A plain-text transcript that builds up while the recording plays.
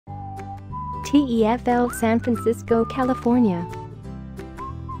TEFL, San Francisco, California.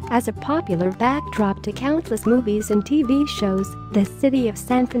 As a popular backdrop to countless movies and TV shows, the city of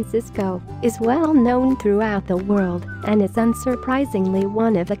San Francisco is well known throughout the world and is unsurprisingly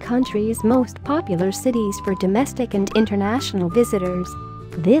one of the country's most popular cities for domestic and international visitors.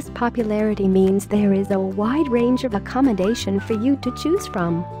 This popularity means there is a wide range of accommodation for you to choose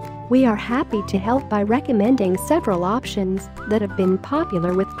from. We are happy to help by recommending several options that have been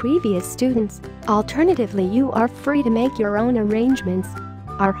popular with previous students. Alternatively, you are free to make your own arrangements.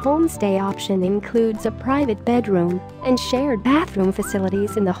 Our homestay option includes a private bedroom and shared bathroom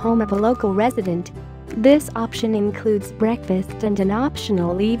facilities in the home of a local resident. This option includes breakfast and an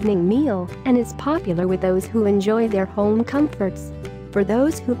optional evening meal and is popular with those who enjoy their home comforts. For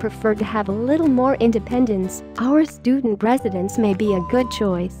those who prefer to have a little more independence, our student residence may be a good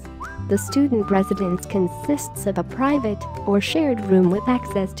choice. The student residence consists of a private or shared room with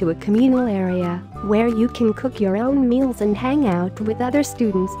access to a communal area where you can cook your own meals and hang out with other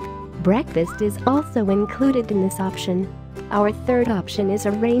students. Breakfast is also included in this option. Our third option is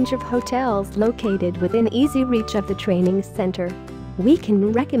a range of hotels located within easy reach of the training center. We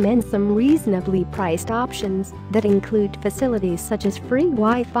can recommend some reasonably priced options that include facilities such as free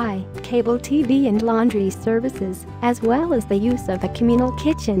Wi-Fi, cable TV and laundry services, as well as the use of a communal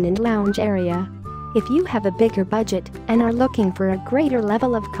kitchen and lounge area. If you have a bigger budget and are looking for a greater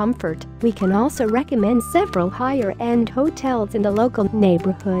level of comfort, we can also recommend several higher-end hotels in the local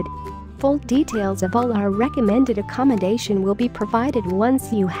neighborhood. Full details of all our recommended accommodation will be provided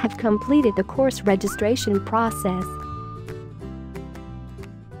once you have completed the course registration process.